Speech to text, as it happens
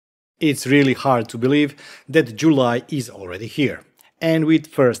It's really hard to believe that July is already here. And with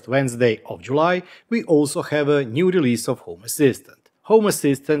first Wednesday of July, we also have a new release of Home Assistant, Home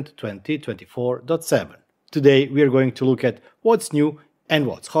Assistant 2024.7. Today we are going to look at what's new and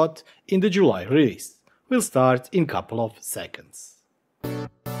what's hot in the July release. We'll start in a couple of seconds.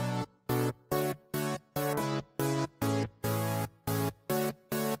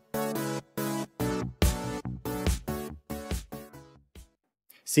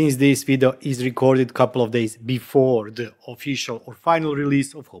 Since this video is recorded a couple of days before the official or final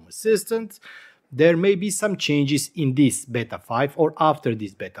release of Home Assistant, there may be some changes in this Beta 5 or after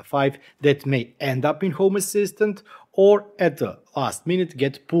this Beta 5 that may end up in Home Assistant or at the last minute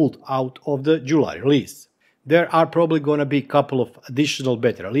get pulled out of the July release. There are probably gonna be a couple of additional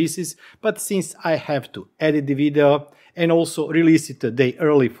beta releases, but since I have to edit the video and also release it a day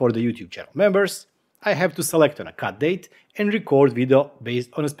early for the YouTube channel members, I have to select on a cut date and record video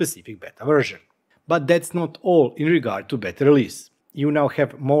based on a specific beta version. But that's not all in regard to beta release. You now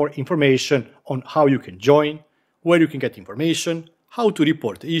have more information on how you can join, where you can get information, how to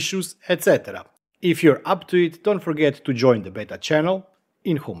report issues, etc. If you're up to it, don't forget to join the beta channel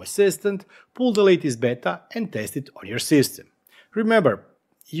in Home Assistant, pull the latest beta and test it on your system. Remember,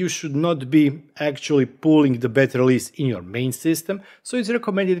 you should not be actually pulling the beta release in your main system, so it's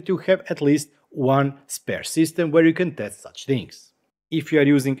recommended that you have at least one spare system where you can test such things. If you are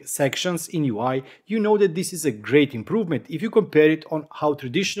using sections in UI, you know that this is a great improvement if you compare it on how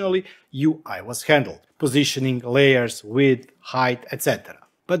traditionally UI was handled, positioning, layers, width, height, etc.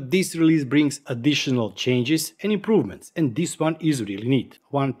 But this release brings additional changes and improvements, and this one is really neat.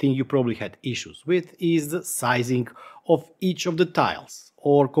 One thing you probably had issues with is the sizing of each of the tiles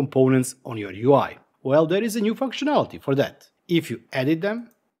or components on your UI. Well, there is a new functionality for that. If you edit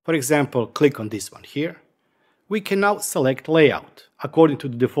them, for example, click on this one here, we can now select layout. According to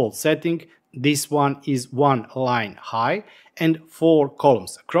the default setting, this one is 1 line high and 4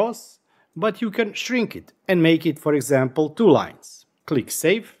 columns across, but you can shrink it and make it, for example, 2 lines. Click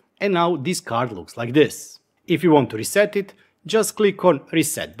Save, and now this card looks like this. If you want to reset it, just click on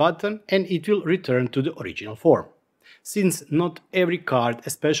Reset button and it will return to the original form. Since not every card,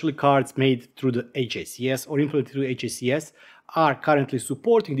 especially cards made through the HACS or implemented through HACS, are currently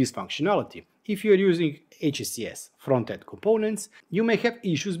supporting this functionality, if you are using HACS front-end components, you may have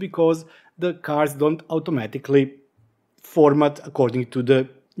issues because the cards don't automatically format according to the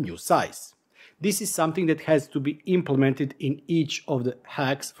new size. This is something that has to be implemented in each of the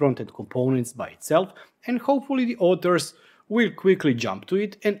HACS front-end components by itself, and hopefully the authors will quickly jump to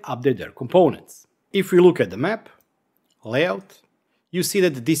it and update their components. If we look at the map, layout, you see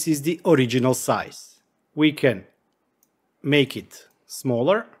that this is the original size. We can make it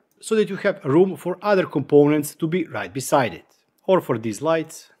smaller so that you have room for other components to be right beside it. Or for these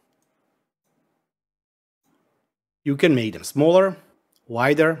lights, you can make them smaller,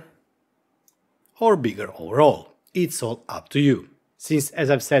 wider, or bigger overall. It's all up to you. Since, as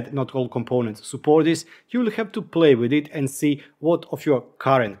I've said, not all components support this, you will have to play with it and see what of your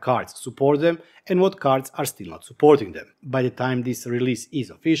current cards support them and what cards are still not supporting them. By the time this release is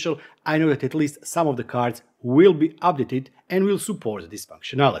official, I know that at least some of the cards will be updated and will support this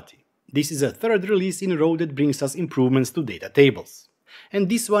functionality. This is a third release in a row that brings us improvements to data tables. And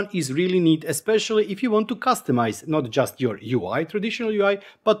this one is really neat, especially if you want to customize not just your UI, traditional UI,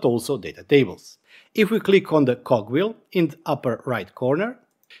 but also data tables. If we click on the cogwheel in the upper right corner,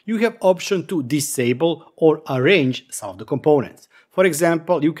 you have option to disable or arrange some of the components. For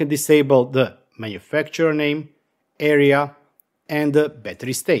example, you can disable the manufacturer name, area, and the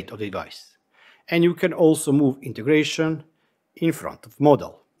battery state of the device. And you can also move integration in front of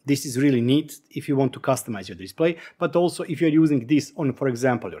model. This is really neat if you want to customize your display, but also if you're using this on, for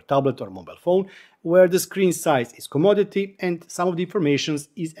example, your tablet or mobile phone, where the screen size is commodity and some of the information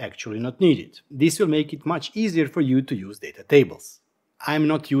is actually not needed. This will make it much easier for you to use data tables. I'm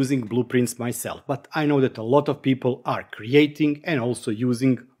not using blueprints myself, but I know that a lot of people are creating and also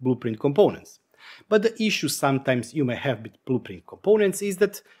using blueprint components. But the issue sometimes you may have with blueprint components is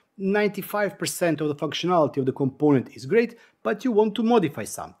that 95% of the functionality of the component is great, but you want to modify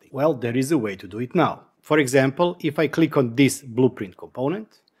something. Well, there is a way to do it now. For example, if I click on this blueprint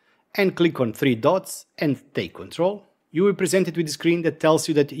component and click on 3 dots and take control, you will be presented with a screen that tells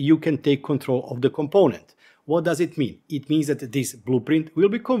you that you can take control of the component. What does it mean? It means that this blueprint will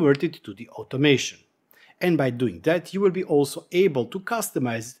be converted to the automation. And by doing that, you will be also able to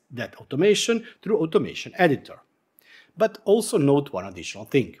customize that automation through Automation Editor. But also note one additional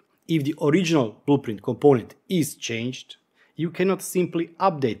thing. If the original blueprint component is changed, you cannot simply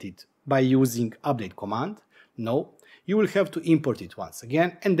update it by using update command. No, you will have to import it once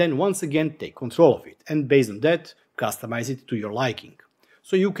again and then once again take control of it, and based on that customize it to your liking.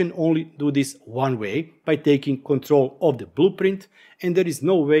 So you can only do this one way, by taking control of the blueprint, and there is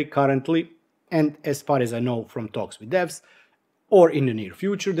no way currently, and as far as I know from talks with devs, or in the near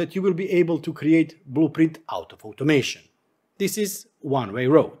future, that you will be able to create blueprint out of automation. This is one-way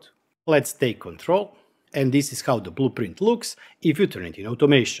road. Let's take control, and this is how the blueprint looks if you turn it in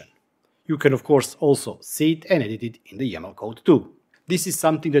automation. You can of course also see it and edit it in the YAML code too. This is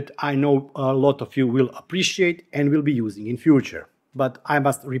something that I know a lot of you will appreciate and will be using in future. But I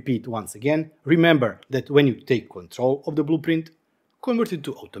must repeat once again, remember that when you take control of the blueprint, convert it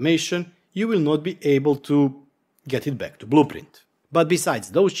to automation, you will not be able to get it back to blueprint. But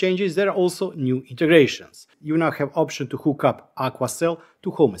besides those changes, there are also new integrations. You now have option to hook up Aquacell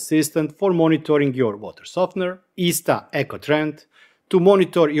to Home Assistant for monitoring your water softener, Ista EcoTrend to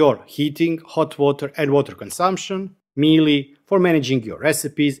monitor your heating, hot water and water consumption, Mealy for managing your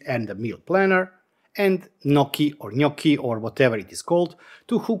recipes and the meal planner, and Gnocchi or whatever it is called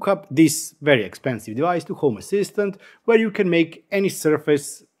to hook up this very expensive device to Home Assistant, where you can make any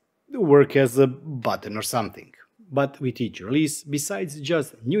surface work as a button or something. But with each release, besides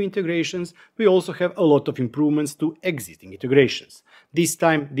just new integrations, we also have a lot of improvements to existing integrations. This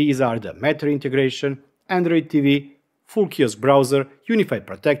time these are the Matter integration, Android TV, Full Kiosk Browser, Unified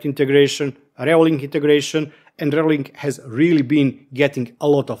Protect integration, Reolink integration, and Reolink has really been getting a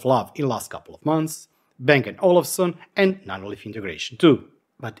lot of love in last couple of months, Bang & Olufsen and Nanolife integration too.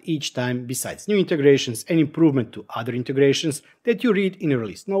 But each time, besides new integrations and improvement to other integrations that you read in the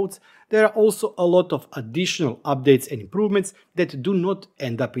release notes, there are also a lot of additional updates and improvements that do not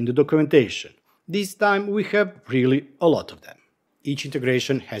end up in the documentation. This time we have really a lot of them. Each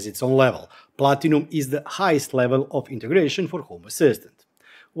integration has its own level. Platinum is the highest level of integration for Home Assistant.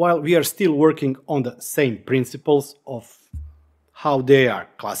 While we are still working on the same principles of how they are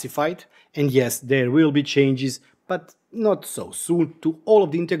classified, and yes, there will be changes, but not so soon, to all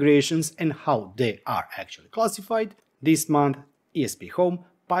of the integrations and how they are actually classified, this month ESP Home,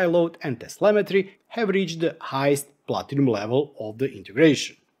 Pilot and Telemetry have reached the highest Platinum level of the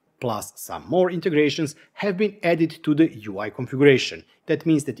integration. Plus some more integrations have been added to the UI configuration. That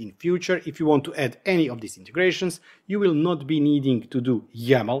means that in future, if you want to add any of these integrations, you will not be needing to do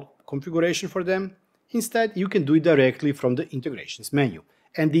YAML configuration for them. Instead, you can do it directly from the integrations menu.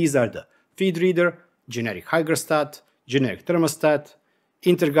 And these are the feed reader, generic hygrostat, generic thermostat,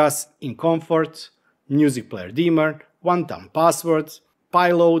 intergas in comfort, music player dimmer, one-time passwords,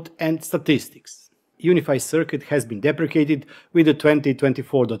 Pilot and statistics. Unified Circuit has been deprecated with the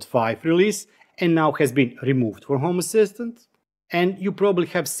 2024.5 release and now has been removed from Home Assistant. And you probably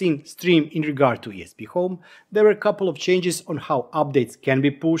have seen Stream in regard to ESP Home. There were a couple of changes on how updates can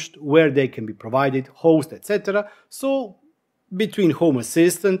be pushed, where they can be provided, host, etc. So between Home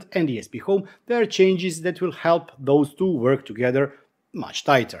Assistant and ESP Home, there are changes that will help those two work together much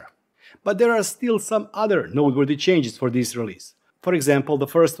tighter. But there are still some other noteworthy changes for this release. For example, the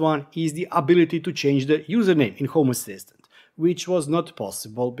first one is the ability to change the username in Home Assistant, which was not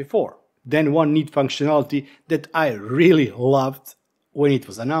possible before. Then one neat functionality that I really loved when it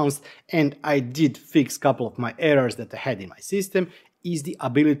was announced, and I did fix a couple of my errors that I had in my system, is the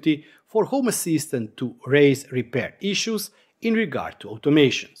ability for Home Assistant to raise repair issues in regard to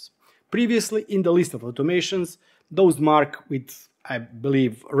automations. Previously, in the list of automations, those marked with, I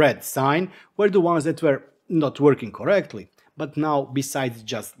believe, red sign were the ones that were not working correctly. But now, besides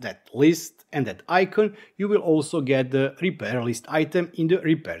just that list and that icon, you will also get the repair list item in the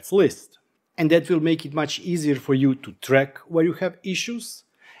repairs list. And that will make it much easier for you to track where you have issues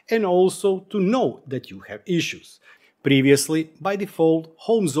and also to know that you have issues. Previously, by default,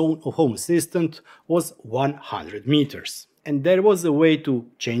 home zone of Home Assistant was 100 meters. And there was a way to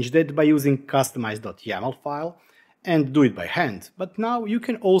change that by using customize.yaml file and do it by hand. But now you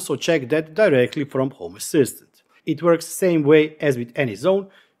can also check that directly from Home Assistant. It works same way as with any zone,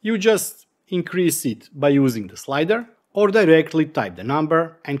 you just increase it by using the slider or directly type the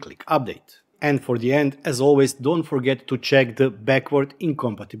number and click update. And for the end, as always, don't forget to check the backward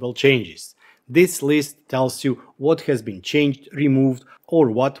incompatible changes. This list tells you what has been changed, removed,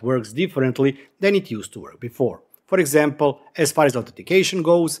 or what works differently than it used to work before. For example, as far as authentication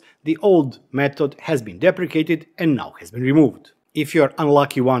goes, the old method has been deprecated and now has been removed. If you are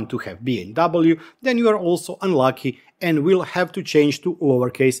unlucky one to have B and W, then you are also unlucky and will have to change to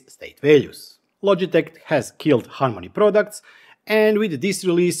lowercase state values. Logitech has killed Harmony products, and with this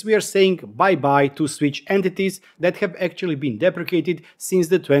release we are saying bye-bye to switch entities that have actually been deprecated since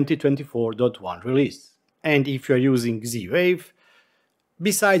the 2024.1 release. And if you are using Z-Wave,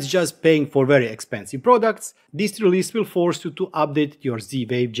 Besides just paying for very expensive products, this release will force you to update your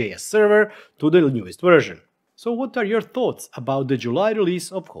Z-Wave.js server to the newest version. So what are your thoughts about the July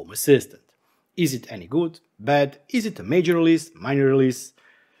release of Home Assistant? Is it any good? Bad? Is it a major release? Minor release?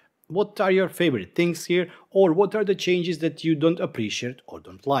 What are your favorite things here, or what are the changes that you don't appreciate or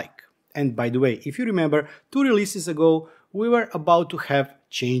don't like? And by the way, if you remember, 2 releases ago, we were about to have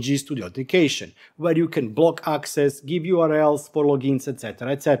changes to the authentication, where you can block access, give URLs for logins, etc,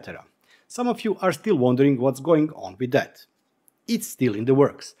 etc. Some of you are still wondering what's going on with that. It's still in the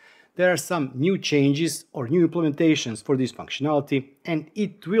works. There are some new changes or new implementations for this functionality, and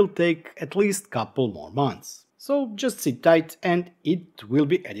it will take at least a couple more months. So just sit tight and it will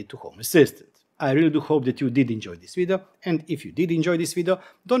be added to Home Assistant. I really do hope that you did enjoy this video, and if you did enjoy this video,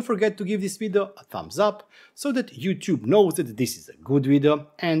 don't forget to give this video a thumbs up so that YouTube knows that this is a good video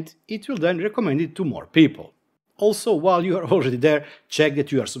and it will then recommend it to more people. Also, while you are already there, check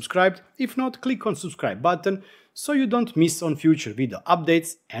that you are subscribed. If not, click on subscribe button so you don't miss on future video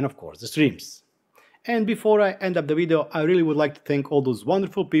updates and of course the streams. And before I end up the video, I really would like to thank all those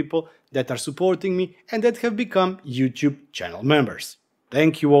wonderful people that are supporting me and that have become YouTube channel members.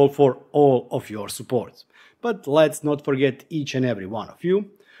 Thank you all for all of your support. But let's not forget each and every one of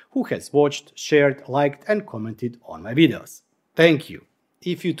you who has watched, shared, liked and commented on my videos. Thank you.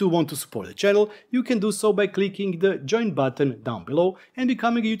 If you too want to support the channel, you can do so by clicking the join button down below and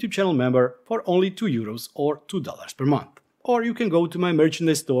becoming a YouTube channel member for only €2 or $2 per month. Or you can go to my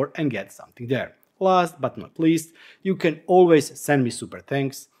merchandise store and get something there. Last but not least, you can always send me super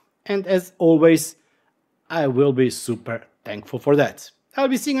thanks, and as always, I will be super thankful for that. I'll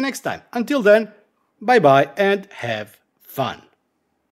be seeing you next time. Until then, bye bye and have fun.